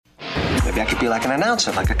Maybe I could be like an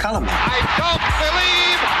announcer, like a color man. I don't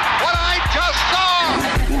believe what I just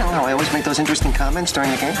saw! You know how I always make those interesting comments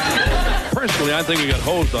during the game? Personally, I think we got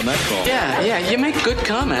hosed on that call. Yeah, you make good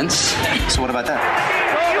comments. So what about that?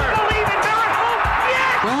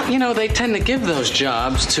 Well, they tend to give those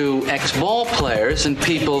jobs to ex-ball players and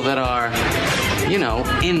people that are,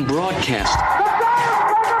 in broadcast.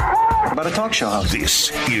 What about a talk show host? This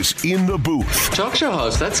is In the Booth. Talk show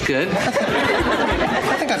host, that's good.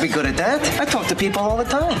 I think I'd be good at that. I talk to people all the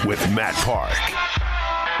time. With Matt Park.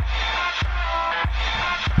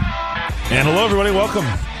 And hello, everybody. Welcome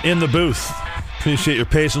In the Booth. Appreciate your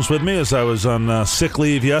patience with me as I was on sick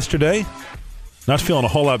leave yesterday. Not feeling a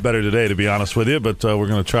whole lot better today, to be honest with you, but we're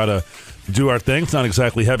going to try to do our thing. It's not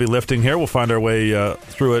exactly heavy lifting here. We'll find our way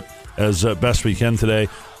through it as best we can today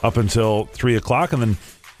up until 3 o'clock, and then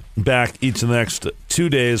back each of the next 2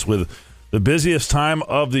 days with the busiest time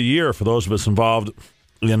of the year for those of us involved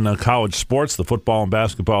in college sports, the football and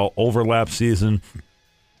basketball overlap season,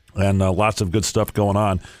 and lots of good stuff going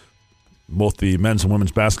on. Both the men's and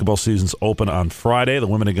women's basketball seasons open on Friday. The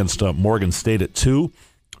women against Morgan State at 2.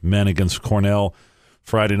 Men against Cornell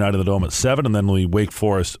Friday night in the Dome at 7. And then the Wake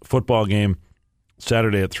Forest football game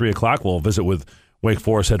Saturday at 3 o'clock. We'll visit with Wake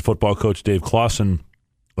Forest head football coach Dave Clawson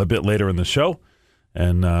a bit later in the show.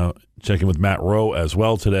 And checking with Matt Rowe as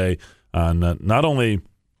well today on not only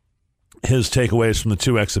his takeaways from the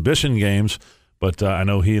 2 exhibition games, but I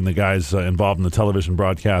know he and the guys involved in the television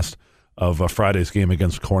broadcast of Friday's game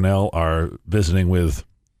against Cornell are visiting with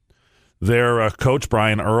their coach,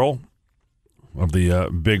 Brian Earl, of the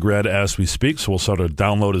Big Red as we speak. So we'll sort of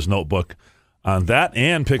download his notebook on that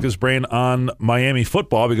and pick his brain on Miami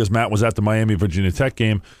football because Matt was at the Miami-Virginia Tech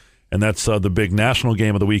game, and that's the big national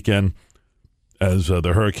game of the weekend as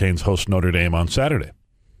the Hurricanes host Notre Dame on Saturday.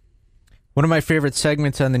 One of my favorite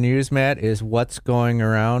segments on the news, Matt, is what's going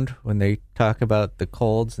around when they talk about the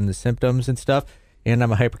colds and the symptoms and stuff. And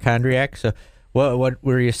I'm a hypochondriac, so what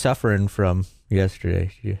were you suffering from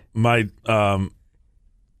yesterday?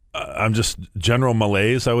 I'm just general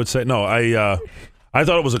malaise, I would say. No, I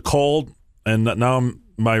thought it was a cold, and now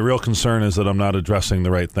my real concern is that I'm not addressing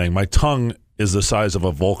the right thing. My tongue is the size of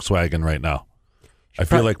a Volkswagen right now. I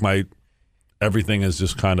feel like everything is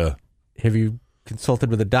just kind of... Have you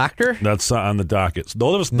consulted with a doctor? That's on the docket. So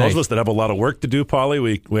those of us that have a lot of work to do,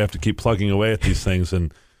 Paulie, we have to keep plugging away at these things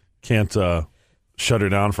and can't shut her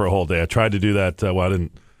down for a whole day. I tried to do that. I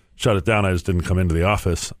didn't shut it down. I just didn't come into the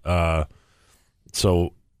office.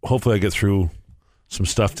 So hopefully I get through some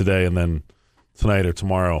stuff today, and then tonight or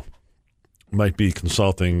tomorrow might be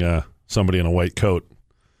consulting somebody in a white coat,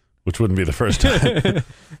 which wouldn't be the first time.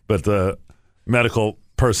 But the medical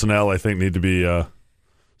personnel, I think, need to be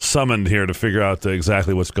summoned here to figure out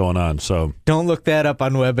exactly what's going on. So don't look that up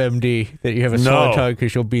on WebMD that you have a sore tongue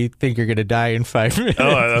because you'll think you're going to die in 5 minutes.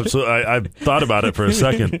 Oh, absolutely. I thought about it for a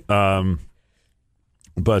second, but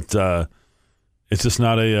it's just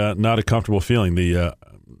not a comfortable feeling.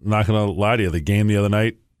 Not going to lie to you, the game the other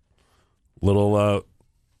night, little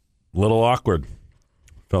awkward.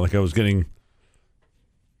 Felt like I was getting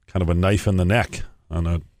kind of a knife in the neck on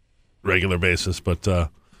a regular basis, but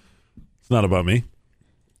it's not about me.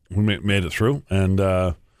 We made it through, and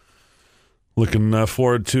looking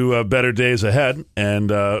forward to better days ahead.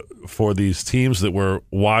 And for these teams that we're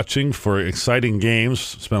watching for exciting games,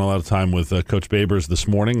 spent a lot of time with Coach Babers this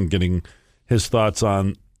morning and getting his thoughts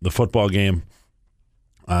on the football game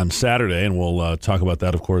on Saturday, and we'll talk about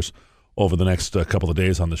that, of course, over the next couple of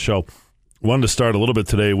days on the show. Wanted to start a little bit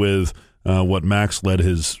today with what Max led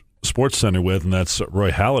his sports center with, and that's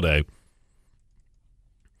Roy Halladay.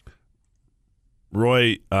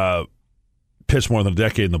 Roy pitched more than a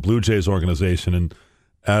decade in the Blue Jays organization, and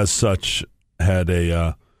as such had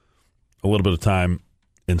a little bit of time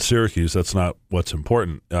in Syracuse. That's not what's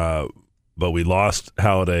important, but we lost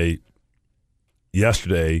Halladay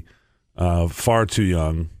yesterday. Far too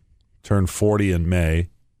young, turned 40 in May,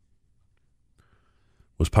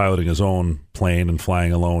 was piloting his own plane and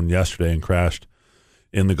flying alone yesterday and crashed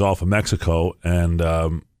in the Gulf of Mexico. And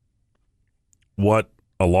what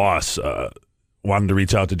a loss. Wanted to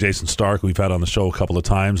reach out to Jason Stark, who we've had on the show a couple of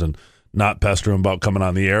times, and not pester him about coming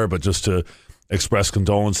on the air, but just to express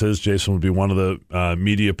condolences. Jason would be one of the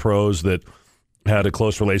media pros that had a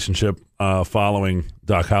close relationship following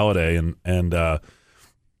Doc Halladay, and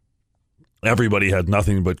everybody had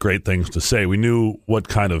nothing but great things to say. We knew what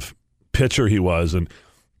kind of pitcher he was, and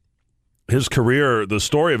his career, the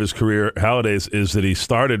story of his career, Halladay's, is that he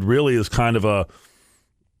started really as kind of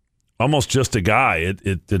almost just a guy.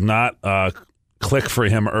 It did not click for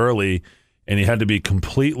him early, and he had to be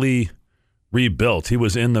completely rebuilt. He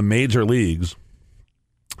was in the major leagues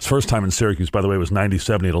his first time in Syracuse, by the way, was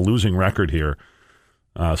 97. He had a losing record here,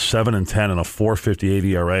 7-10 and a 4.58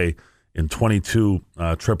 ERA in 22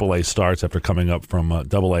 AAA starts after coming up from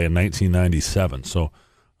AA in 1997, so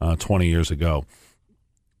 20 years ago.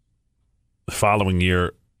 The following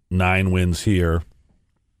year, 9 wins here.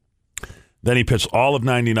 Then he pitched all of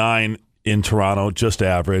 99 in Toronto, just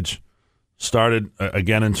average. Started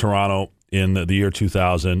again in Toronto in the year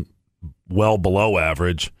 2000, well below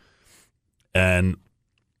average. And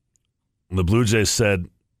the Blue Jays said,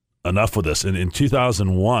 enough with this. And in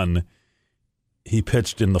 2001, he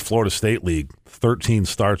pitched in the Florida State League, 13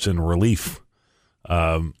 starts in relief,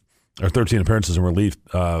 or 13 appearances in relief,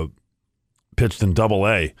 pitched in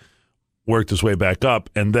AA, worked his way back up,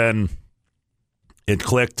 and then it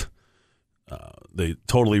clicked. They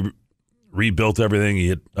totally rebuilt everything. He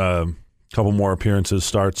had a couple more appearances,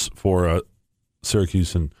 starts for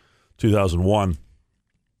Syracuse in 2001.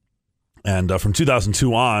 And from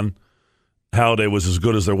 2002 on, Halladay was as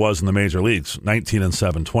good as there was in the major leagues,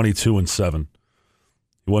 19-7, 22-7.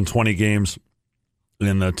 He won 20 games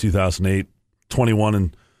in 2008, 21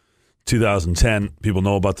 in 2010. People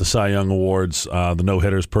know about the Cy Young Awards, the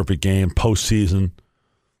no-hitters, perfect game, postseason.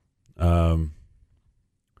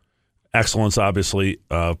 Excellence, obviously,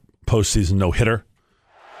 postseason no-hitter.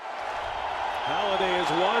 Halladay is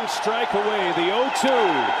one strike away. The 0-2.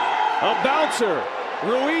 A bouncer.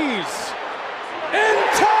 Ruiz. In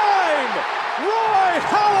time! Roy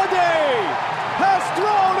Halladay has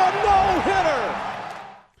thrown a no-hitter.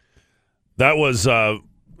 That was,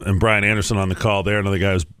 and Brian Anderson on the call there, another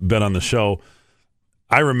guy who's been on the show.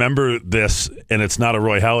 I remember this, and it's not a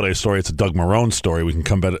Roy Halladay story. It's a Doug Marrone story. We can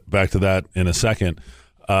come back to that in a second.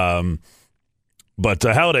 But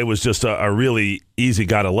Halladay was just a really easy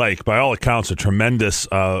guy to like. By all accounts, a tremendous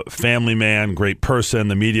family man, great person.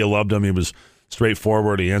 The media loved him. He was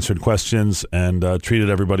straightforward. He answered questions and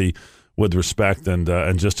treated everybody with respect, and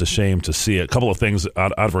just a shame to see it. A couple of things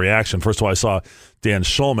out of reaction. First of all, I saw Dan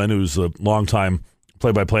Schulman, who's a longtime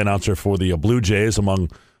play-by-play announcer for the Blue Jays,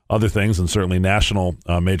 among other things, and certainly national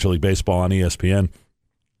Major League Baseball on ESPN.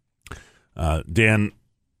 Dan,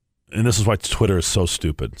 and this is why Twitter is so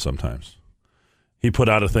stupid sometimes. He put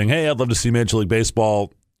out a thing, hey, I'd love to see Major League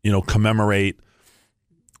Baseball, commemorate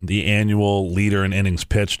the annual leader in innings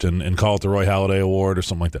pitched and call it the Roy Halladay Award or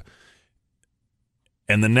something like that.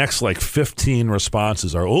 And the next 15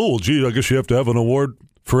 responses are, oh, well, gee, I guess you have to have an award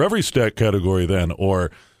for every stat category then,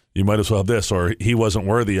 or you might as well have this, or he wasn't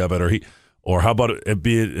worthy of it, or how about it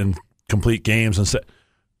be in complete games and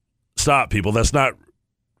stop, people. That's not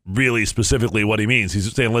really specifically what he means.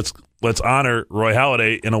 He's saying let's honor Roy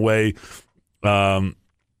Halladay in a way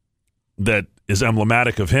that is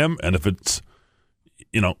emblematic of him, and if it's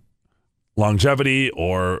longevity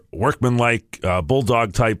or workmanlike,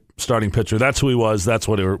 bulldog type starting pitcher, that's who he was. That's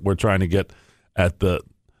what we're trying to get at the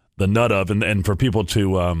nut of, and for people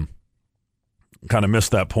to kind of miss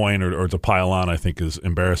that point or to pile on, I think is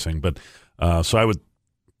embarrassing. But so I would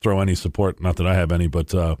throw any support, not that I have any,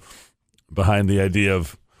 but behind the idea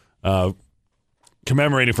of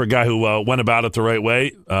commemorating for a guy who went about it the right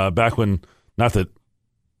way back when, not that,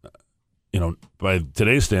 by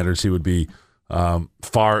today's standards, he would be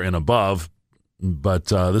far and above, but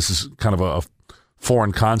this is kind of a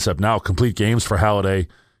foreign concept now. Complete games for Halladay.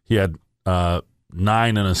 He had 9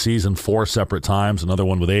 in a season, 4 separate times, another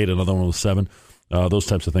one with 8, another one with 7. Those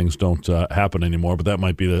types of things don't happen anymore, but that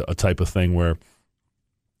might be a type of thing where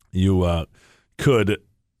you could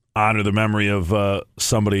honor the memory of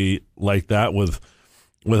somebody like that with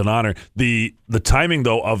an honor. The timing,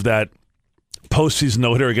 though, of that postseason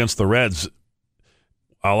no-hitter against the Reds,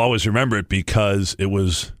 I'll always remember it because it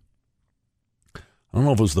was, I don't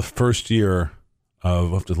know if it was the first year of,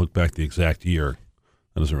 I'll have to look back the exact year.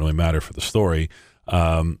 That doesn't really matter for the story.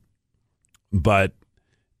 But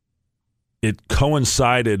it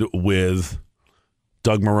coincided with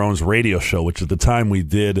Doug Marrone's radio show, which at the time we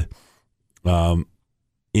did in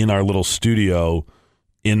our little studio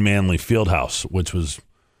in Manly Fieldhouse, which was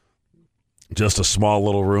just a small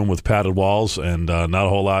little room with padded walls and not a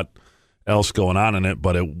whole lot else going on in it,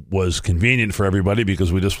 but it was convenient for everybody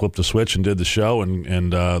because we just flipped a switch and did the show,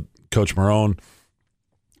 and Coach Marrone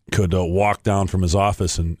could walk down from his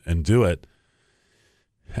office and do it.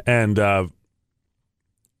 And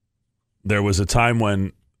there was a time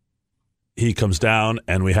when he comes down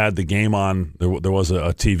and we had the game on. There was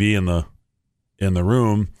a TV in the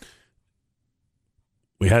room.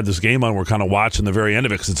 We had this game on. We're kind of watching the very end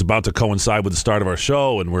of it because it's about to coincide with the start of our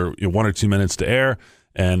show, and we're 1 or 2 minutes to air.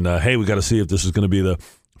 And hey, we got to see if this is going to be the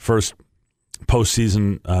first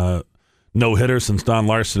postseason no-hitter since Don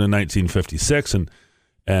Larson in 1956.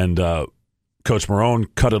 And Coach Marone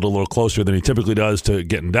cut it a little closer than he typically does to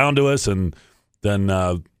getting down to us, and then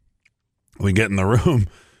we get in the room,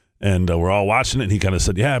 and we're all watching it, and he kind of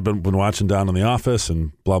said, yeah, I've been watching down in the office,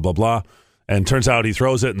 and blah, blah, blah. And turns out he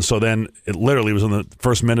throws it, and so then it literally was in the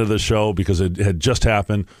first minute of the show because it had just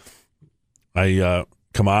happened. I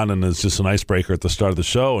come on, and it's just an icebreaker at the start of the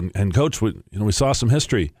show, and Coach, we saw some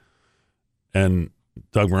history. And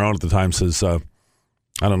Doug Marone at the time says, I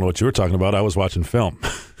don't know what you were talking about. I was watching film,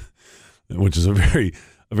 which is a very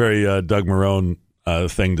Doug Marone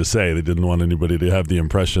thing to say. They didn't want anybody to have the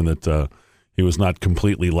impression that he was not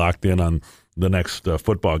completely locked in on the next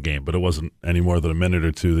football game, but it wasn't any more than a minute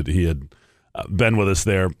or two that he had been with us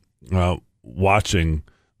there watching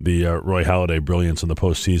the Roy Halladay brilliance in the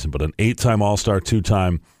postseason. But an 8-time All-Star,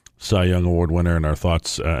 2-time Cy Young Award winner, and our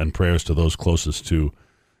thoughts and prayers to those closest to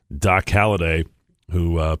Doc Halladay,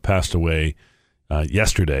 who passed away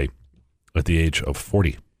yesterday at the age of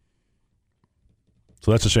 40.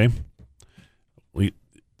 So that's a shame.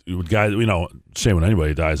 Guys, shame when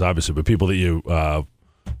anybody dies, obviously, but people that you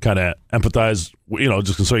kind of empathize,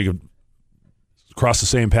 just so you could cross the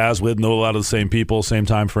same paths with, know a lot of the same people, same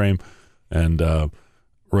time frame, and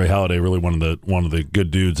Roy Halladay, really one of the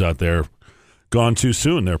good dudes out there. Gone too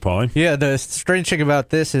soon there, Paulie. Yeah, the strange thing about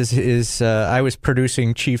this is I was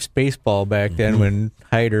producing Chiefs baseball back then when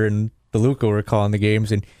Hyder and DeLuca were calling the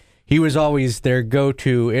games, and he was always their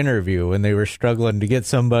go-to interview when they were struggling to get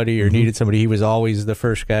somebody or needed somebody. He was always the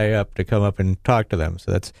first guy up to come up and talk to them.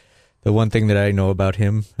 So that's the one thing that I know about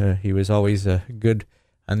him. He was always good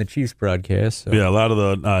on the Chiefs broadcast. So. Yeah, a lot of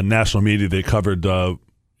the national media, they covered the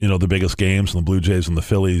biggest games, and the Blue Jays and the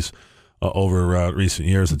Phillies over recent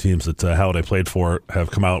years. The teams that Halladay played for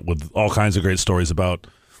have come out with all kinds of great stories about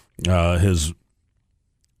his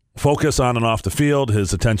focus on and off the field,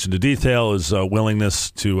 his attention to detail, his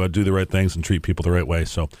willingness to do the right things and treat people the right way.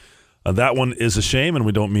 So that one is a shame, and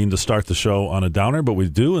we don't mean to start the show on a downer, but we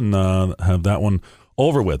do, and have that one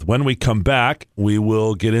over with. When we come back, we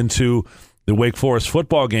will get into the Wake Forest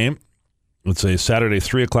football game. It's a Saturday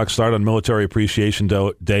 3 o'clock start on Military Appreciation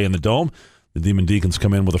Day in the Dome. The Demon Deacons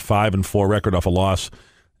come in with a 5-4 record off a loss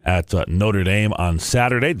at Notre Dame on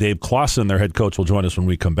Saturday. Dave Clawson, their head coach, will join us when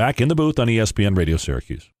we come back in the booth on ESPN Radio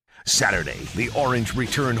Syracuse. Saturday, the Orange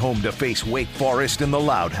return home to face Wake Forest in the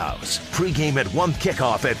Loud House. Pre-game at 1,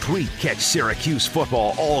 kickoff at 3. Catch Syracuse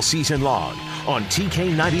football all season long on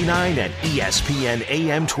TK99 and ESPN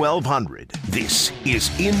AM 1200. This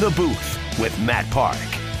is In the Booth with Matt Park.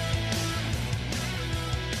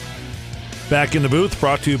 Back in the booth,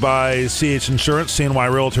 brought to you by CH Insurance,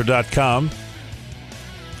 CNYRealtor.com,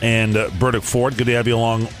 and Burdick Ford. Good to have you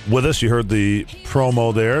along with us. You heard the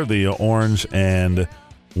promo there, the Orange and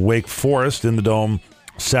Wake Forest in the Dome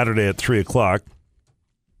Saturday at 3 o'clock.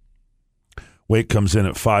 Wake comes in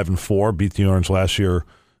at 5-4, beat the Orange last year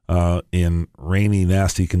in rainy,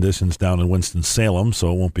 nasty conditions down in Winston-Salem,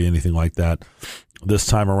 so it won't be anything like that this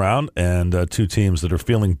time around. And two teams that are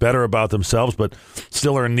feeling better about themselves, but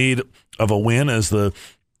still are in need of a win, as the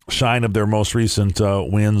shine of their most recent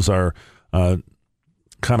wins are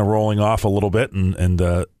kind of rolling off a little bit, and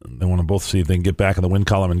they want to both see if they can get back in the win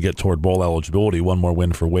column and get toward bowl eligibility. One more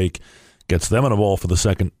win for Wake gets them in a bowl for the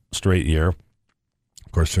second straight year.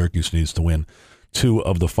 Of course, Syracuse needs to win 2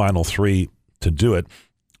 of the final 3 to do it.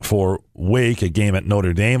 For Wake, a game at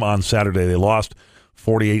Notre Dame on Saturday, they lost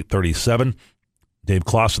 48-37. Dave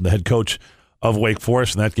Clawson, the head coach of Wake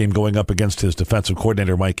Forest, in that game going up against his defensive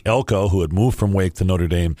coordinator, Mike Elko, who had moved from Wake to Notre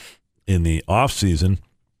Dame in the offseason.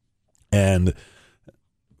 And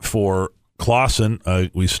for Clawson,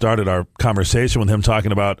 we started our conversation with him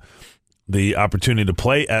talking about the opportunity to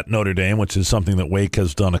play at Notre Dame, which is something that Wake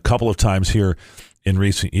has done a couple of times here in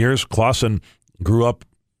recent years. Clawson grew up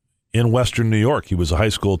in Western New York. He was a high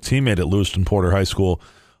school teammate at Lewiston Porter High School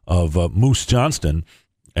of Moose Johnston,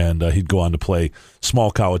 and he'd go on to play small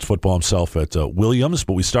college football himself at Williams.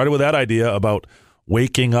 But we started with that idea about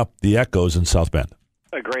waking up the Echoes in South Bend.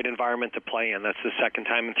 A great environment to play in. That's the second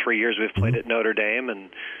time in 3 years we've played at Notre Dame, and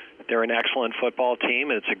they're an excellent football team,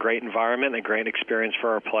 and it's a great environment and a great experience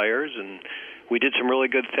for our players. And we did some really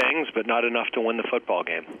good things, but not enough to win the football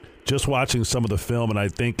game. Just watching some of the film, and I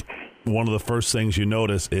think one of the first things you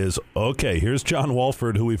notice is, okay, here's John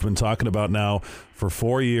Wolford, who we've been talking about now for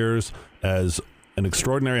 4 years as an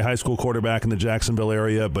extraordinary high school quarterback in the Jacksonville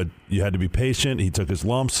area, but you had to be patient. He took his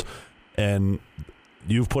lumps, and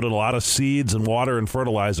you've put a lot of seeds and water and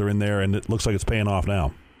fertilizer in there, and it looks like it's paying off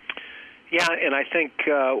now. Yeah, and I think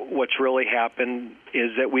what's really happened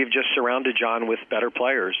is that we've just surrounded John with better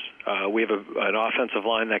players. We have an offensive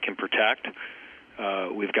line that can protect.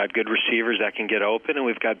 We've got good receivers that can get open, and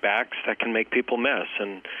we've got backs that can make people miss.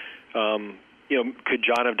 And could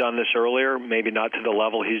John have done this earlier? Maybe not to the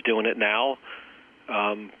level he's doing it now.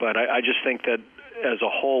 But I just think that as a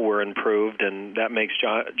whole we're improved, and that makes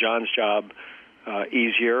John's job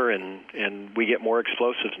easier, and we get more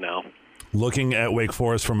explosives now. Looking at Wake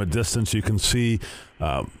Forest from a distance, you can see,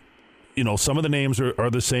 some of the names are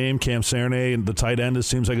the same. Cam Cerny, the tight end, it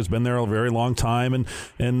seems like it's been there a very long time,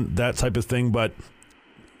 and that type of thing. But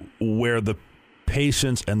where the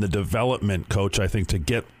patience and the development, Coach, I think, to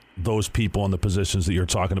get those people in the positions that you're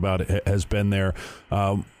talking about has been there.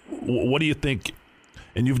 What do you think?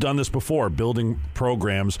 And you've done this before, building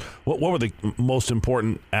programs. What were the most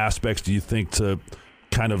important aspects, do you think, to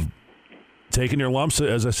kind of taking your lumps,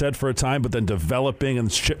 as I said, for a time, but then developing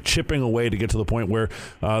and chipping away to get to the point where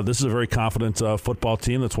this is a very confident football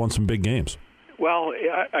team that's won some big games? Well,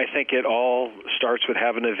 I think it all starts with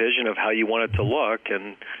having a vision of how you want it to look,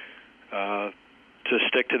 and to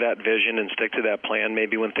stick to that vision and stick to that plan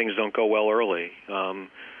maybe when things don't go well early.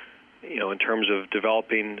 In terms of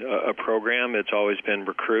developing a program, it's always been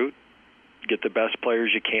recruit, get the best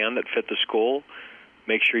players you can that fit the school,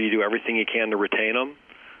 make sure you do everything you can to retain them,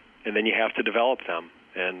 and then you have to develop them.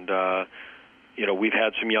 And, we've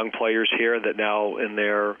had some young players here that now in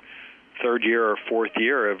their third year or fourth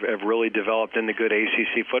year have really developed into good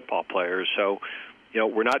ACC football players. So,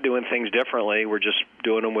 we're not doing things differently. We're just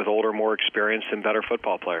doing them with older, more experienced, and better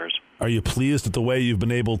football players. Are you pleased at the way you've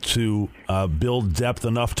been able to build depth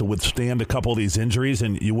enough to withstand a couple of these injuries?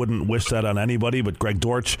 And you wouldn't wish that on anybody, but Greg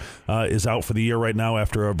Dortch is out for the year right now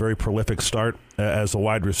after a very prolific start as a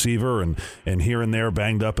wide receiver, and here and there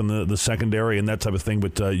banged up in the secondary and that type of thing.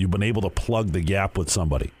 But you've been able to plug the gap with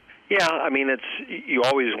somebody. Yeah, I mean, you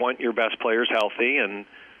always want your best players healthy, and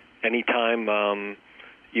anytime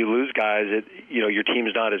you lose guys, your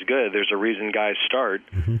team's not as good. There's a reason guys start.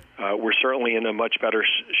 Mm-hmm. We're certainly in a much better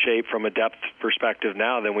shape from a depth perspective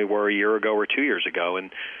now than we were a year ago or 2 years ago. And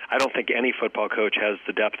I don't think any football coach has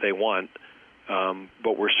the depth they want,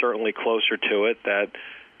 but we're certainly closer to it. That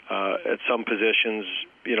at some positions,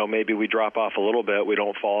 maybe we drop off a little bit. We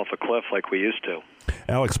don't fall off a cliff like we used to.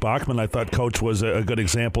 Alex Bachman, I thought, Coach, was a good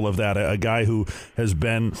example of that. A guy who has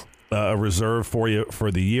been a reserve for you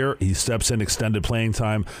for the year. He steps in extended playing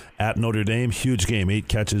time at Notre Dame. Huge game, 8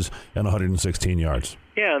 catches and 116 yards.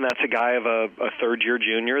 Yeah, and that's a guy of a third-year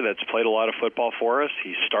junior that's played a lot of football for us.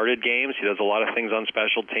 He started games. He does a lot of things on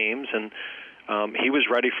special teams, and he was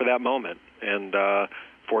ready for that moment. And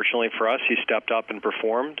fortunately for us, he stepped up and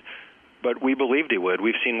performed. But we believed he would.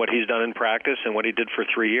 We've seen what he's done in practice and what he did for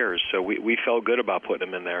 3 years, so we felt good about putting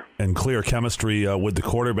him in there. And clear chemistry with the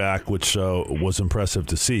quarterback, which was impressive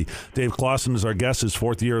to see. Dave Clawson is our guest, his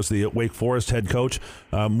 4th year as the Wake Forest head coach.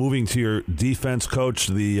 Moving to your defense, Coach,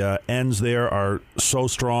 the ends there are so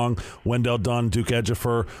strong. Wendell Dunn, Duke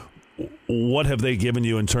Ejiofor. What have they given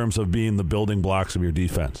you in terms of being the building blocks of your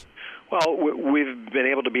defense? Well, we've been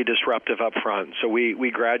able to be disruptive up front. So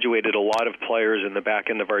we graduated a lot of players in the back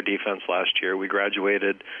end of our defense last year. We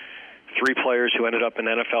graduated 3 players who ended up in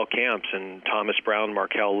NFL camps, and Thomas Brown,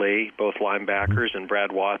 Markel Lee, both linebackers, and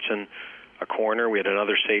Brad Watson, a corner. We had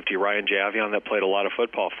another safety, Ryan Javion, that played a lot of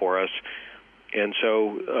football for us. And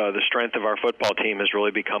so the strength of our football team has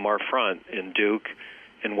really become our front. And Duke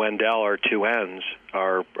and Wendell, our 2 ends,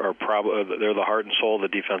 are probably they're the heart and soul of the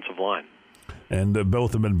defensive line. And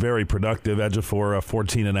both have been very productive. Ejiofor,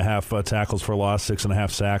 14.5 tackles for loss, 6.5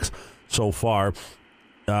 sacks so far.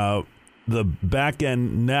 The back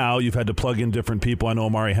end now, you've had to plug in different people. I know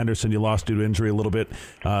Amari Henderson, you lost due to injury a little bit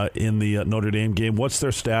in the Notre Dame game. What's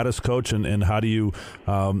their status, Coach, and how do you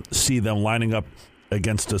see them lining up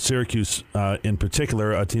against Syracuse in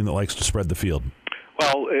particular, a team that likes to spread the field?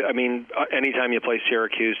 Well, I mean, anytime you play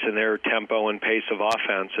Syracuse and their tempo and pace of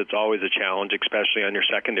offense, it's always a challenge, especially on your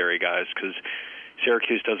secondary guys, because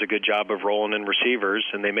Syracuse does a good job of rolling in receivers,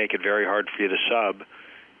 and they make it very hard for you to sub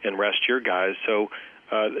and rest your guys. So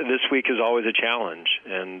this week is always a challenge.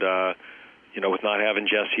 And, with not having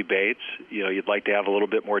Jesse Bates, you'd like to have a little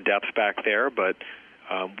bit more depth back there, but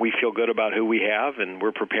we feel good about who we have, and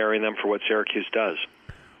we're preparing them for what Syracuse does.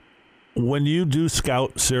 When you do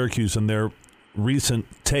scout Syracuse and their recent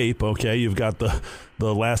tape, okay, you've got the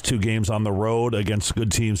last 2 games on the road against good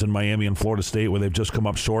teams in Miami and Florida State where they've just come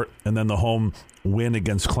up short, and then the home win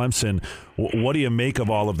against Clemson. What do you make of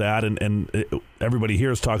all of that? And everybody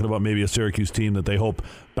here is talking about maybe a Syracuse team that they hope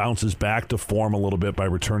bounces back to form a little bit by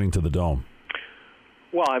returning to the Dome.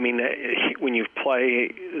 Well, I mean, when you play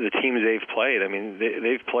the teams they've played, I mean,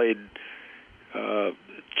 they've played 2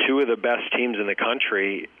 of the best teams in the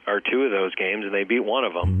country are 2 of those games, and they beat one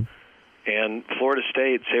of them. Mm-hmm. And Florida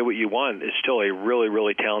State, say what you want, is still a really,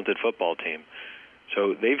 really talented football team.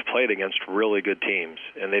 So they've played against really good teams,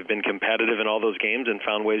 and they've been competitive in all those games and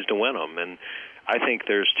found ways to win them. And I think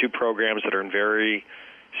there's two programs that are in very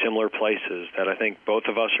similar places that I think both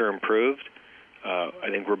of us are improved. I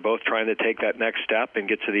think we're both trying to take that next step and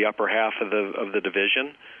get to the upper half of the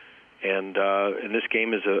division. And this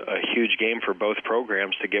game is a huge game for both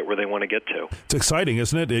programs to get where they want to get to. It's exciting,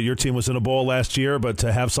 isn't it? Your team was in a bowl last year, but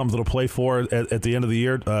to have something to play for at the end of the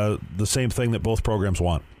year, the same thing that both programs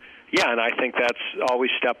want. Yeah, and I think that's always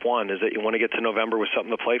step one, is that you want to get to November with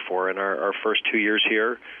something to play for. In our first 2 years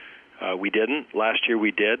here, we didn't. Last year we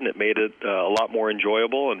did, and it made it a lot more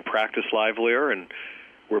enjoyable and practice livelier, and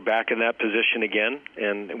we're back in that position again,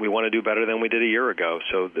 and we want to do better than we did a year ago.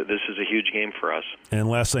 So this is a huge game for us. And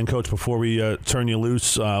last thing, Coach, before we turn you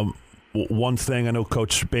loose, one thing I know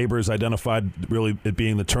Coach Babers identified really it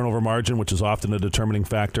being the turnover margin, which is often a determining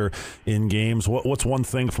factor in games. What's one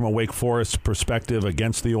thing from a Wake Forest perspective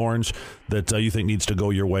against the Orange that you think needs to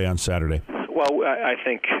go your way on Saturday? Well, I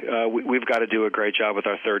think we've got to do a great job with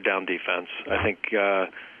our third down defense. I think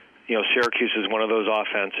Syracuse is one of those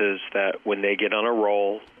offenses that when they get on a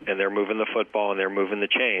roll and they're moving the football and they're moving the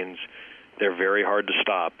chains, they're very hard to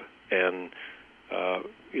stop. And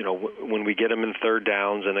when we get them in third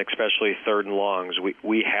downs and especially third and longs,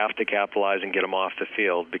 we have to capitalize and get them off the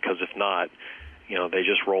field, because if not, they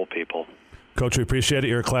just roll people. Coach, we appreciate it.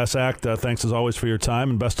 You're a class act. Thanks as always for your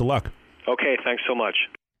time, and best of luck. Okay, thanks so much.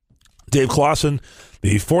 Dave Clawson,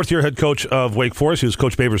 the fourth-year head coach of Wake Forest. He was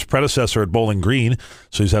Coach Babers' predecessor at Bowling Green,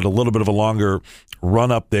 so he's had a little bit of a longer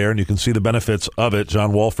run up there, and you can see the benefits of it.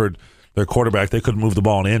 John Wolford, their quarterback, they couldn't move the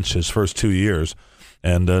ball an inch his first 2 years,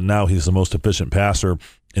 and now he's the most efficient passer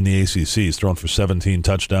in the ACC. He's thrown for 17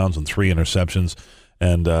 touchdowns and 3 interceptions,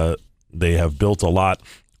 and they have built a lot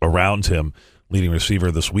around him. Leading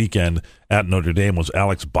receiver this weekend at Notre Dame was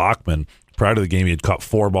Alex Bachman. Prior to the game, he had caught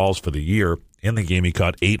 4 balls for the year. In the game, he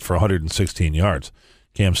caught 8 for 116 yards.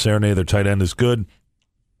 Cam Serenay, their tight end, is good.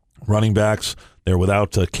 Running backs, they're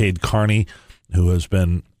without Cade Carney, who has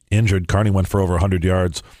been injured. Carney went for over 100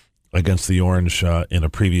 yards against the Orange in a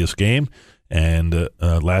previous game. And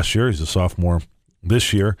last year, he's a sophomore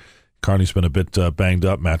this year. Carney's been a bit banged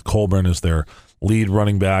up. Matt Colburn is their lead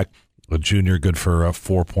running back, a junior, good for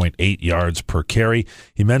 4.8 yards per carry.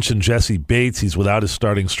 He mentioned Jesse Bates. He's without his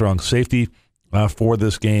starting strong safety for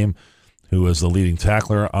this game, who is the leading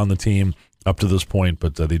tackler on the team up to this point,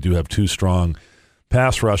 but they do have 2 strong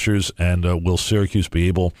pass rushers, and will Syracuse be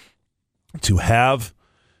able to have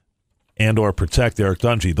and or protect Eric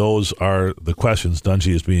Dungey? Those are the questions.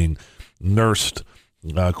 Dungey is being nursed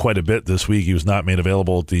quite a bit this week. He was not made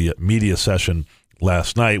available at the media session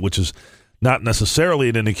last night, which is not necessarily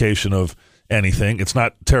an indication of anything. It's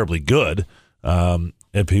not terribly good.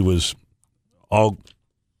 If he was all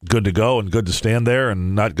good to go and good to stand there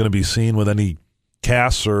and not going to be seen with any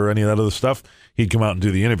casts or any of that other stuff, he'd come out and do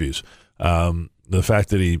the interviews. The fact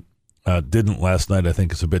that he didn't last night, I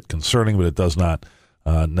think, is a bit concerning, but it does not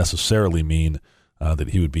necessarily mean that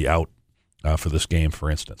he would be out for this game, for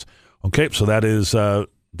instance. Okay, so that is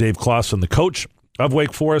Dave Clawson, the coach of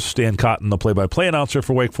Wake Forest. Stan Cotton, the play-by-play announcer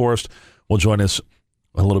for Wake Forest, will join us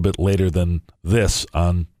a little bit later than this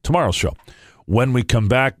on tomorrow's show. When we come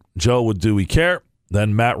back, Joe with Do We Care?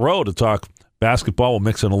 Then Matt Rowe to talk basketball. We'll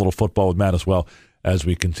mix in a little football with Matt as well as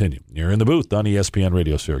we continue. You're in the booth on ESPN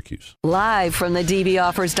Radio Syracuse. Live from the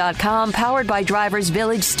DBOffers.com, powered by Drivers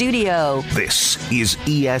Village Studio. This is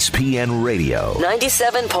ESPN Radio.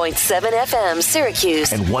 97.7 FM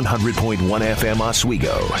Syracuse. And 100.1 FM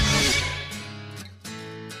Oswego.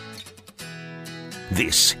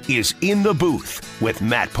 This is In the Booth with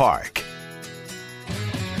Matt Park.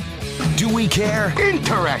 Do we care?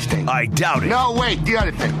 Interesting. I doubt it. No, wait, the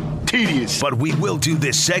other thing. Tedious. But we will do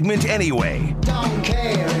this segment anyway. Don't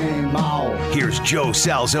care anymore. Here's Joe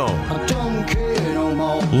Salzone. I don't care no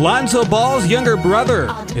more. Lonzo Ball's younger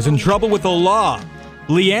brother is in trouble with the law.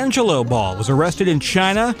 LiAngelo Ball was arrested in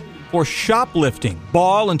China for shoplifting.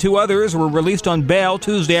 Ball and 2 others were released on bail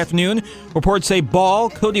Tuesday afternoon. Reports say Ball,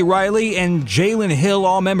 Cody Riley, and Jalen Hill,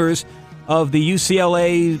 all members of the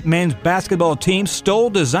UCLA men's basketball team, stole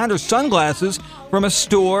designer sunglasses from a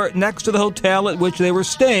store next to the hotel at which they were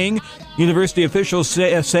staying. University officials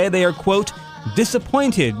say they are, quote,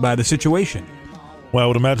 disappointed by the situation. Well, I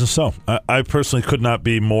would imagine so. I personally could not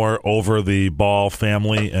be more over the Ball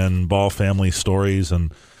family and Ball family stories,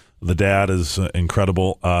 and the dad is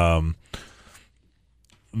incredible. The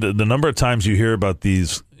number of times you hear about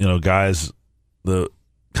these, guys, the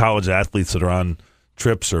college athletes that are on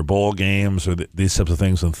trips or bowl games or these types of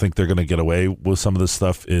things and think they're going to get away with some of this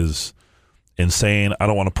stuff is insane. I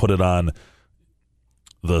don't want to put it on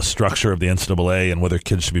the structure of the NCAA and whether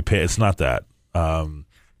kids should be paid. It's not that. that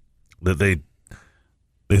they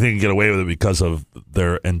think can get away with it because of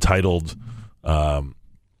their entitled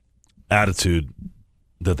attitude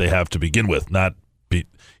that they have to begin with.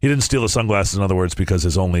 He didn't steal the sunglasses, in other words, because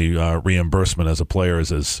his only reimbursement as a player is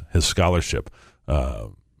his scholarship. I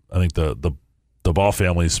think the Ball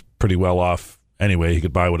family's pretty well off anyway. He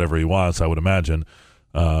could buy whatever he wants, I would imagine.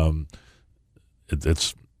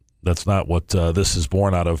 That's not what this is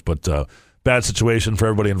born out of, but bad situation for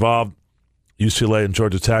everybody involved. UCLA and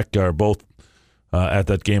Georgia Tech are both at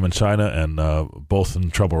that game in China and both in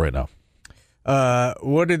trouble right now.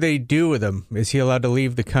 What do they do with him? Is he allowed to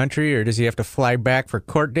leave the country, or does he have to fly back for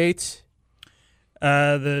court dates?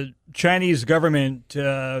 The Chinese government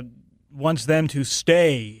wants them to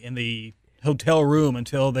stay in the hotel room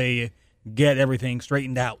until they get everything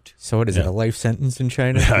straightened out. So what is it, a life sentence in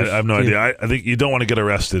China? I have no idea. I think you don't want to get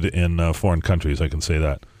arrested in foreign countries, I can say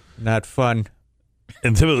that. Not fun.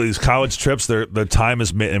 And typically these college trips, their time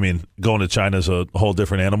is, going to China is a whole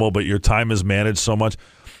different animal, but your time is managed so much.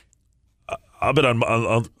 I've been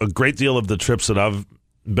on a great deal of the trips that I've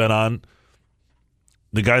been on.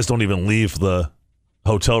 The guys don't even leave the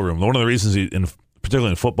hotel room. One of the reasons,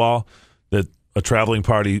 particularly in football, that a traveling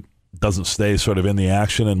party doesn't stay sort of in the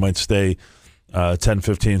action and might stay 10,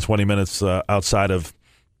 15, 20 minutes outside of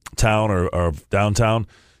town or downtown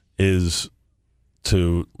is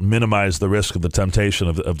to minimize the risk of the temptation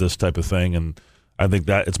of this type of thing. And I think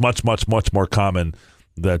that it's much, much, much more common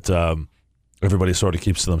that everybody sort of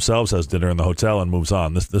keeps to themselves, has dinner in the hotel, and moves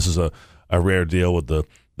on. This is a rare deal with the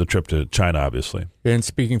trip to China, obviously. And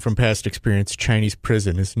speaking from past experience, Chinese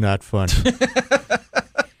prison is not fun.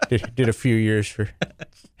 Did a few years for...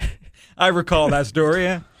 I recall that story,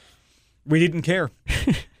 yeah. We didn't care.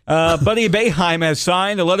 Buddy Boeheim has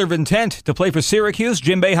signed a letter of intent to play for Syracuse.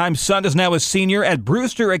 Jim Boeheim's son is now a senior at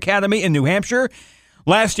Brewster Academy in New Hampshire.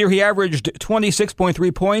 Last year, he averaged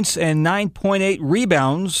 26.3 points and 9.8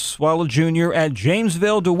 rebounds while a junior at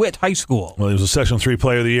Jamesville DeWitt High School. Well, he was a Section 3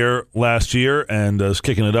 Player of the Year last year and is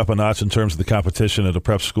kicking it up a notch in terms of the competition at a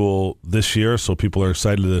prep school this year, so people are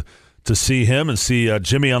excited to see him and see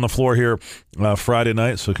Jimmy on the floor here Friday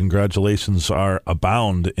night. So congratulations are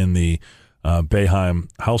abound in the Boeheim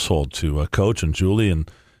household to Coach and Julie and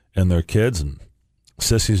their kids, and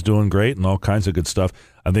Sissy's doing great and all kinds of good stuff.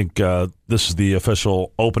 I think this is the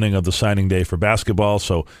official opening of the signing day for basketball.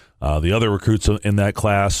 So the other recruits in that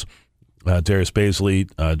class, Darius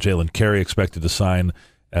Baisley, Jalen Carey expected to sign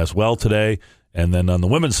as well today. And then on the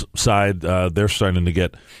women's side, they're starting to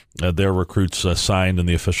get their recruits signed and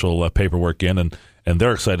the official paperwork in, and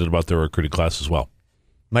they're excited about their recruiting class as well.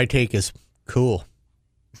 My take is cool.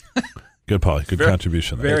 Good, Paulie. Good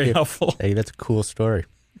contribution. Very helpful. Hey, that's a cool story.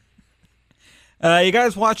 You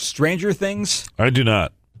guys watch Stranger Things? I do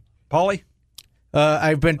not. Paulie?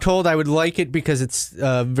 I've been told I would like it because it's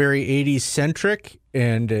very 80s centric,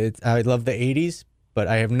 and I love the 80s, but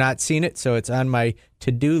I have not seen it, so it's on my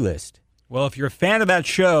to-do list. Well, if you're a fan of that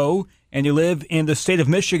show and you live in the state of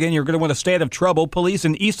Michigan, you're going to want to stay out of trouble. Police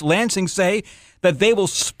in East Lansing say that they will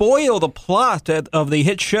spoil the plot of the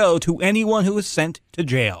hit show to anyone who is sent to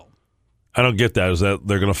jail. I don't get that. Is that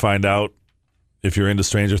they're going to find out if you're into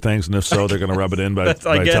Stranger Things, and if so, they're going to rub it in by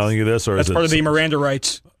telling you this? Or that's is part of the Miranda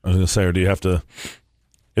rights. I was going to say, or do you have to...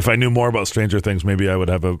 If I knew more about Stranger Things, maybe I would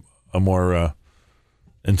have a more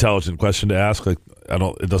intelligent question to ask. Like,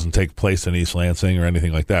 it doesn't take place in East Lansing or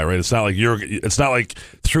anything like that, right? It's not like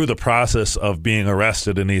through the process of being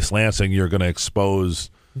arrested in East Lansing, you're going to expose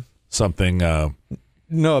something no,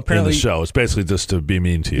 apparently, in the show. It's basically just to be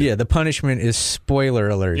mean to you. Yeah, the punishment is spoiler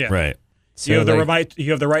alert. Yeah. Right. So you have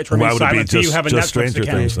the right to remain silent until you have a Netflix Stranger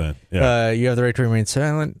account. Things then? Yeah. You have the right to remain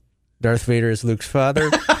silent. Darth Vader is Luke's father.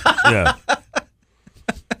 Yeah.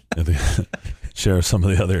 Share some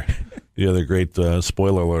of the other great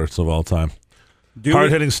spoiler alerts of all time.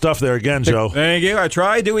 Hard-hitting stuff there again, Joe. Thank you. I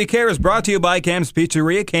tried. Do We Care is brought to you by Cam's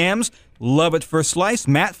Pizzeria. Cam's, love it for a slice.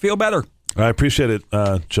 Matt, feel better. I appreciate it,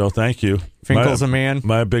 Joe. Thank you. Finkel's a man. Am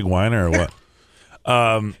I a big whiner or what?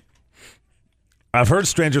 I've heard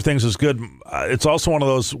Stranger Things is good. It's also one of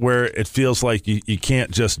those where it feels like you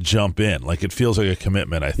can't just jump in. Like, it feels like a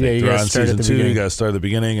commitment, I think. Yeah, you They're gotta on start season at the 2. beginning. You got to start at the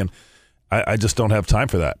beginning, and I just don't have time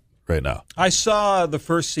for that right now. I saw the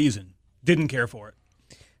first season. Didn't care for it.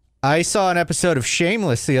 I saw an episode of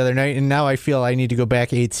Shameless the other night, and now I feel I need to go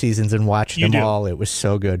back 8 seasons and watch them all. It was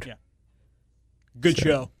so good. Yeah. Good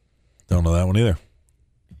show. Don't know that one either.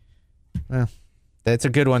 Well, that's a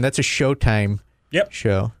good one. That's a Showtime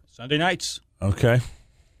show. Sunday nights. Okay.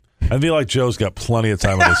 I feel like Joe's got plenty of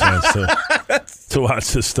time on his hands to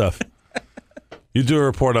watch this stuff. You do a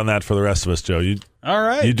report on that for the rest of us, Joe. All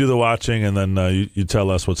right. You do the watching, and then you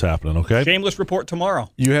tell us what's happening, okay? Shameless report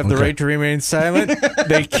tomorrow. You have the right to remain silent.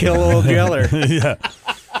 They kill old Yeller. Yeah.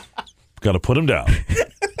 Got to put him down.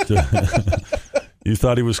 You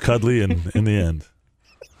thought he was cuddly, and in the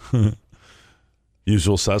end.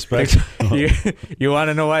 Usual suspect. You want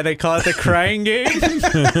to know why they call it the crying game?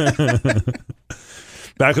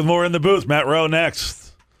 Back with more In the Booth. Matt Rowe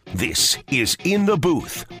next. This is In the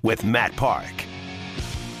Booth with Matt Park.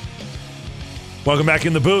 Welcome back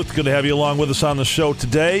in the booth. Good to have you along with us on the show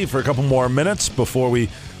today for a couple more minutes before we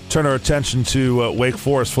turn our attention to Wake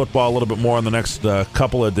Forest football a little bit more in the next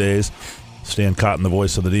couple of days. Stan Cotton, the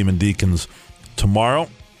voice of the Demon Deacons, tomorrow.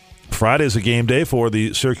 Friday is a game day for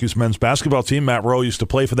the Syracuse men's basketball team. Matt Rowe used to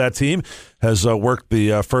play for that team, has worked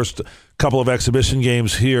the first couple of exhibition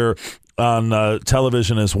games here on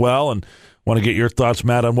television as well, and want to get your thoughts,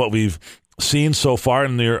 Matt, on what we've seen so far,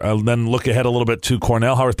 and then look ahead a little bit to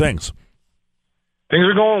Cornell. How are things? Things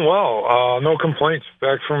are going well. No complaints.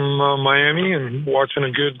 Back from Miami and watching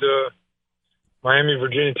a good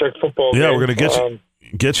Miami-Virginia Tech football game. Yeah, we're going to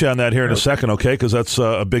get you on that here in a second, okay? Because that's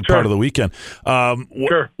a big part of the weekend.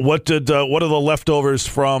 Sure. What are the leftovers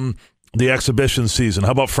from the exhibition season?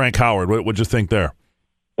 How about Frank Howard? What would you think there?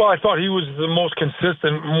 Well, I thought he was the most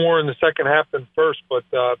consistent, more in the second half than first, but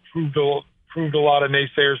proved a lot of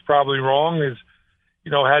naysayers probably wrong.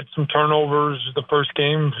 Had some turnovers the first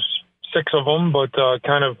game, 6 of them, but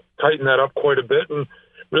kind of tightened that up quite a bit. And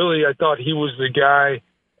really, I thought he was the guy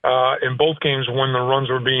in both games when the runs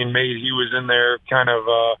were being made. He was in there kind of,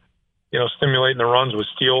 stimulating the runs with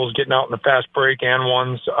steals, getting out in the fast break and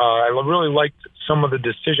ones. I really liked some of the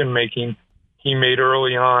decision-making he made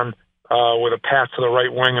early on with a pass to the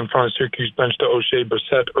right wing in front of Syracuse bench to O'Shea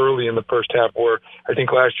Brissett early in the first half, where I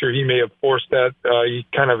think last year he may have forced that. He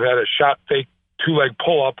kind of had a shot fake, 2-leg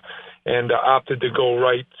pull-up, and opted to go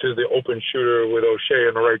right to the open shooter with O'Shea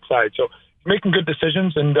on the right side. So making good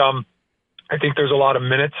decisions, and I think there's a lot of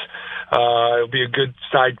minutes. It'll be a good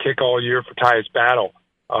sidekick all year for Tyus Battle,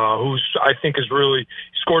 who's I think has really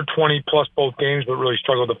scored 20-plus both games, but really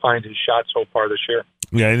struggled to find his shot so far this year.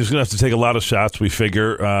 Yeah, he's going to have to take a lot of shots, we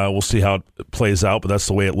figure. We'll see how it plays out, but that's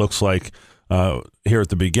the way it looks like here at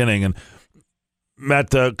the beginning. And, Matt,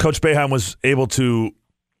 Coach Boeheim was able to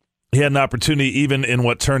 – he had an opportunity, even in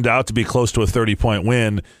what turned out to be close to a 30-point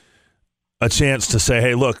win, a chance to say,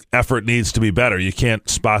 hey, look, effort needs to be better. You can't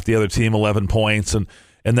spot the other team 11 points and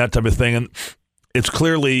that type of thing. And it's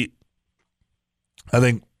clearly, I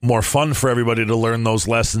think, more fun for everybody to learn those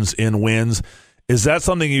lessons in wins. Is that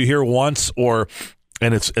something you hear once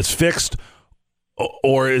and it's fixed,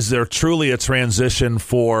 or is there truly a transition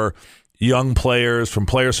for young players, from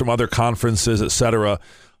other conferences, et cetera,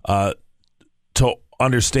 to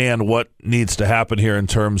understand what needs to happen here in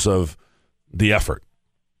terms of the effort?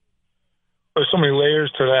 There's so many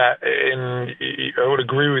layers to that, and I would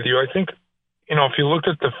agree with you. I think, if you looked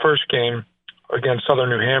at the first game against Southern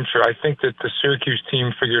New Hampshire, I think that the Syracuse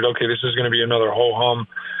team figured, okay, this is going to be another ho-hum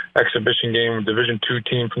exhibition game, Division II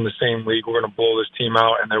team from the same league. We're going to blow this team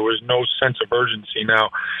out, and there was no sense of urgency. Now,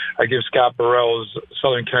 I give Scott Burrell's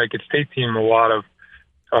Southern Connecticut State team a lot of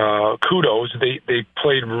kudos. They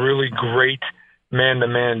played really great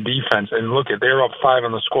man-to-man defense, and look, they were up 5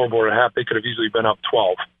 on the scoreboard at half. They could have easily been up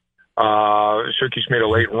 12. Syracuse made a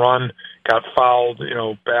late run, got fouled.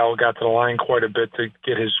 Ball got to the line quite a bit to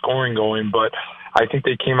get his scoring going, but I think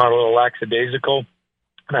they came out a little lackadaisical,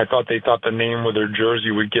 and I thought they thought the name with their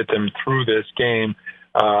jersey would get them through this game.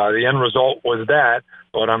 The end result was that,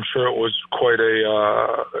 but I'm sure it was quite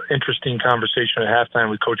a interesting conversation at halftime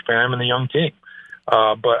with Coach Boeheim and the young team.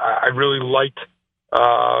 But I really liked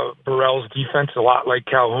Burrell's defense, a lot like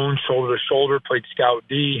Calhoun, shoulder to shoulder, played scout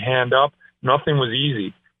D, hand up. Nothing was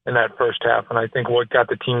easy in that first half, and I think what got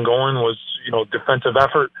the team going was, defensive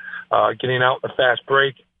effort, getting out in the fast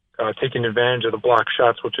break, taking advantage of the block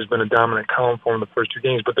shots, which has been a dominant column for them the first 2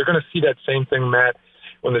 games. But they're going to see that same thing, Matt,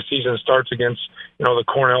 when the season starts against, the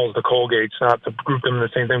Cornells, the Colgates, not to group them in the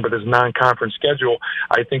same thing, but this non-conference schedule.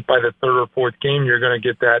 I think by the 3rd or 4th game, you're going to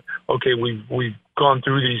get that, okay, we've gone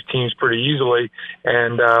through these teams pretty easily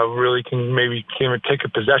and really can maybe take a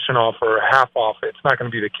possession off or a half off. It's not going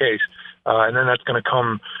to be the case. And then that's going to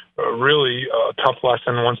come really a tough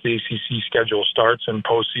lesson once the ACC schedule starts in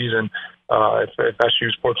postseason. If SU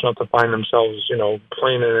is fortunate enough to find themselves,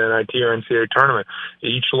 playing in an NIT or NCAA tournament,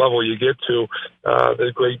 each level you get to,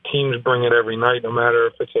 the great teams bring it every night, no matter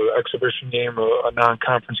if it's an exhibition game, or a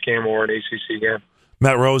non-conference game, or an ACC game.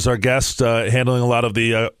 Matt Rose, our guest, handling a lot of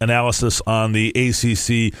the analysis on the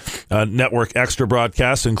ACC Network Extra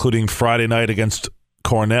broadcast, including Friday night against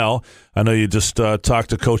Cornell. I know you just talked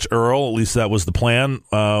to Coach Earl. At least that was the plan.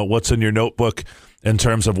 What's in your notebook in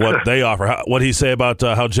terms of what they offer. What did he say about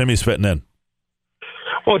how Jimmy's fitting in?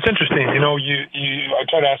 Well, it's interesting. I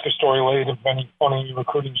try to ask a story late of any funny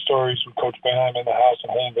recruiting stories with Coach Boeheim in the house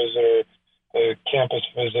and home visit, the campus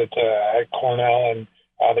visit at Cornell, and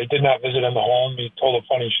they did not visit in the home. He told a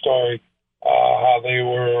funny story how they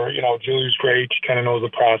were, Julie's great. She kind of knows the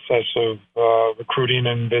process of recruiting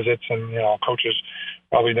and visits, and, coaches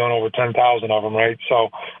probably done over 10,000 of them, right? So,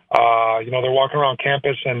 they're walking around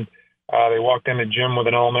campus, and they walked in the gym with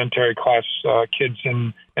an elementary class kids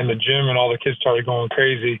in the gym, and all the kids started going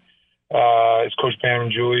crazy. It's Coach Pam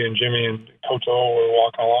and Julie and Jimmy and Coach O were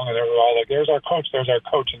walking along, and they were all like, there's our coach,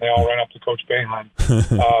 and they all ran up to Coach Boeheim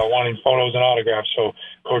wanting photos and autographs. So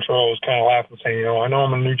Coach O was kind of laughing, saying, I know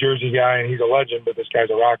I'm a New Jersey guy, and he's a legend, but this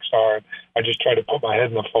guy's a rock star. I just tried to put my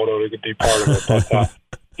head in the photo to be part of it. But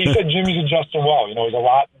he said Jimmy's adjusting well. He's a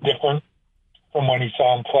lot different from when he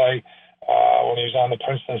saw him play when he was on the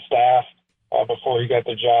Princeton staff before he got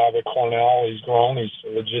the job at Cornell. He's grown. He's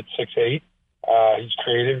legit 6'8". He's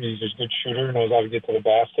creative. He's a good shooter. Knows how to get to the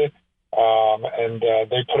basket. And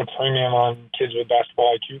they put a premium on kids with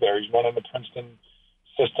basketball IQ there. He's running the Princeton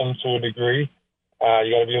system to a degree. You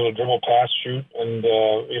got to be able to dribble, pass, shoot, and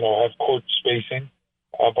have court spacing.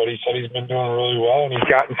 But he said he's been doing really well, and he's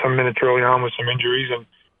gotten some minutes early on with some injuries, and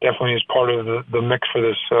definitely is part of the mix for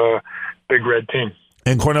this Big Red team.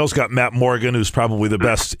 And Cornell's got Matt Morgan, who's probably the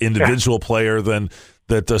best individual player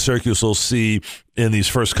that Syracuse will see in these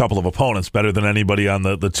first couple of opponents, better than anybody on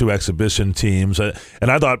the two exhibition teams. And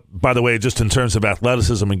I thought, by the way, just in terms of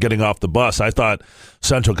athleticism and getting off the bus, I thought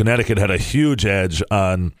Central Connecticut had a huge edge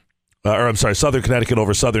on Southern Connecticut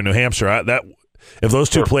over Southern New Hampshire. If those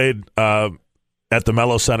two played at the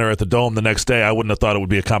Mello Center at the Dome the next day, I wouldn't have thought it would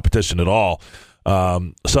be a competition at all.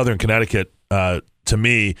 Southern Connecticut, to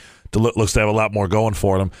me, looks to have a lot more going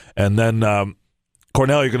for them. And then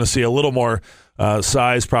Cornell, you're going to see a little more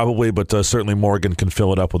size probably, but certainly Morgan can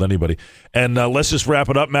fill it up with anybody. And let's just wrap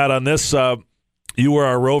it up, Matt, on this. You were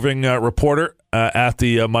our roving reporter at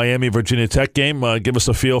the Miami-Virginia Tech game. Give us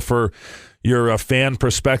a feel for your fan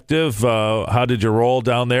perspective. How did you roll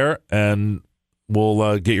down there? And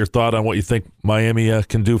we'll get your thought on what you think Miami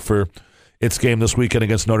can do for its game this weekend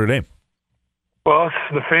against Notre Dame. Well, it's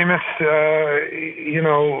the famous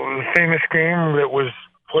game that was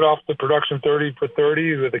put off the production 30 for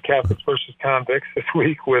 30 with the Catholics versus convicts this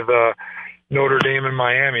week with Notre Dame and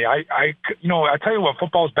Miami. I tell you what,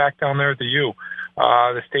 football's back down there at the U.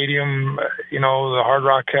 The stadium, the Hard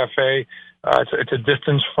Rock Cafe, it's a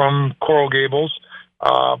distance from Coral Gables,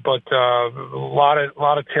 but a lot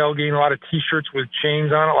of tailgating, a lot of T-shirts with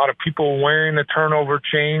chains on it, a lot of people wearing the turnover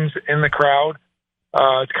chains in the crowd.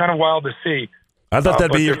 It's kind of wild to see. I thought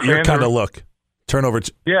that'd be your kind of look. Turnover.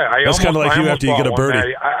 Yeah, that's kind of like you after you get a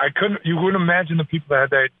birdie. You wouldn't imagine the people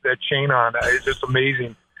that had that chain on. It's just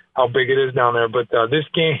amazing how big it is down there. But this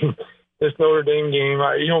game, this Notre Dame game,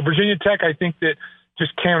 Virginia Tech, I think that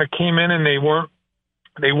just kind of came in and they weren't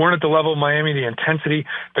at the level of Miami. The intensity,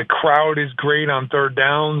 the crowd is great on third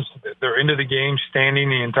downs. They're into the game, standing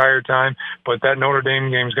the entire time. But that Notre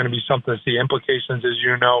Dame game is going to be something to see. Implications, as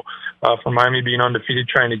you know, for Miami being undefeated,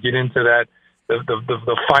 trying to get into that.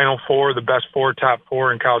 The Final Four, the best top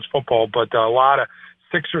four in college football, but a lot of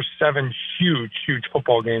 6 or 7 huge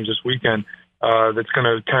football games this weekend that's going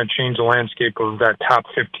to kind of change the landscape of that top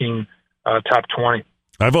 15, top 20.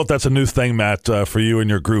 I vote that's a new thing, Matt, for you and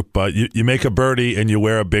your group. You make a birdie and you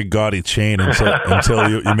wear a big gaudy chain until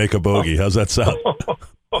you make a bogey. How's that sound?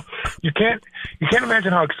 You can't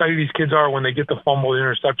imagine how excited these kids are when they get the fumble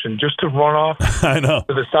interception just to run off I know.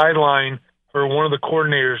 to the sideline for one of the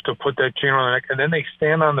coordinators to put that chain on their neck, and then they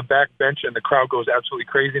stand on the back bench and the crowd goes absolutely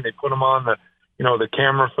crazy, and they put them on the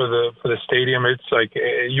camera for the stadium. It's like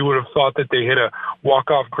you would have thought that they hit a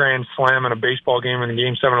walk-off grand slam in a baseball game in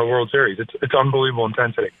Game 7 of the World Series. It's unbelievable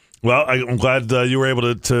intensity. Well, I'm glad you were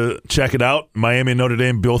able to check it out. Miami and Notre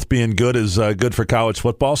Dame both being good is good for college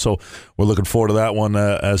football, so we're looking forward to that one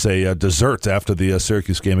as a dessert after the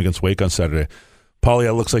Syracuse game against Wake on Saturday. Paulie,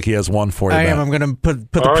 it looks like he has one for you. I am. I'm going to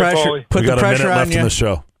put the pressure. Paulie. Put the pressure on left you. In the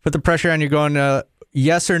show. Put the pressure on you. Going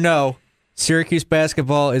yes or no. Syracuse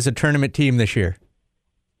basketball is a tournament team this year.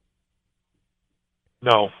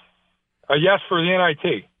 No. Yes for the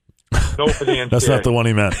NIT. No for the NCAA. That's not the one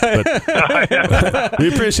he meant. But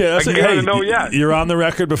we appreciate it. You're on the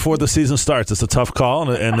record before the season starts. It's a tough call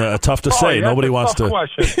and tough to say. Nobody wants to.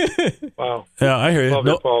 Question. Wow. Yeah, I hear you. Love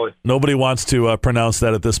it, Paulie. Nobody wants to pronounce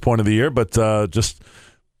that at this point of the year, but just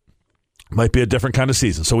might be a different kind of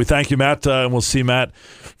season. So we thank you, Matt, and we'll see Matt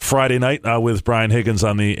Friday night with Brian Higgins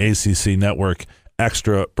on the ACC Network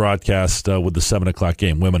extra broadcast with the 7 o'clock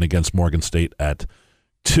game, women against Morgan State at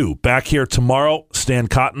 2. Back here tomorrow, Stan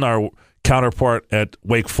Cotton, our counterpart at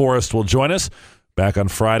Wake Forest, will join us. Back on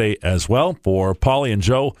Friday as well. For Paulie and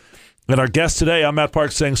Joe and our guest today, I'm Matt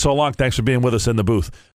Parks saying so long. Thanks for being with us in the booth.